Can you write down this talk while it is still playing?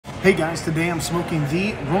Hey guys, today I'm smoking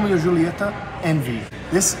the Romeo Julieta Envy.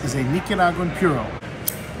 This is a Nicaraguan Puro.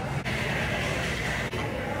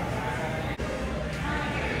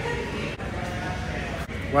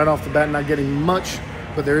 Right off the bat, not getting much,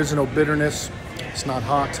 but there is no bitterness. It's not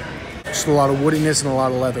hot. Just a lot of woodiness and a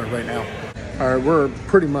lot of leather right now. All right, we're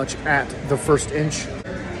pretty much at the first inch.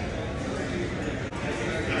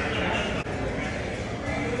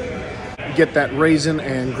 You get that raisin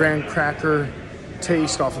and graham cracker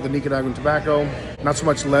taste off of the Nicaraguan tobacco. Not so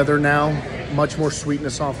much leather now, much more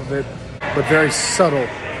sweetness off of it, but very subtle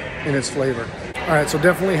in its flavor. All right, so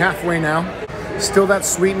definitely halfway now. Still that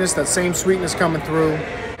sweetness, that same sweetness coming through.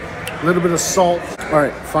 A little bit of salt. All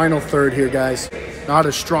right, final third here, guys. Not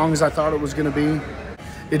as strong as I thought it was gonna be.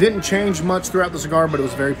 It didn't change much throughout the cigar, but it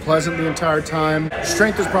was very pleasant the entire time.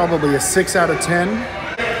 Strength is probably a 6 out of 10.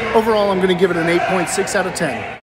 Overall, I'm gonna give it an 8.6 out of 10.